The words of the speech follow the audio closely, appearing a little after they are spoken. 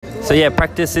So yeah,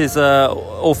 practice is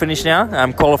all finished now.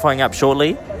 I'm qualifying up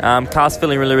shortly. Car's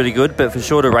feeling really, really good, but for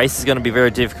sure the race is going to be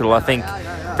very difficult. I think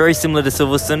very similar to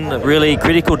Silverstone, really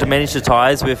critical to manage the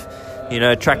tyres with,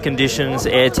 track conditions,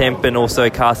 air temp, and also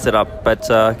car setup. But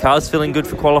car's feeling good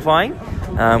for qualifying.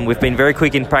 We've been very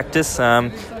quick in practice,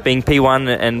 being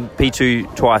P1 and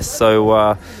P2 twice.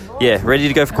 So ready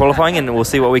to go for qualifying, and we'll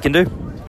see what we can do.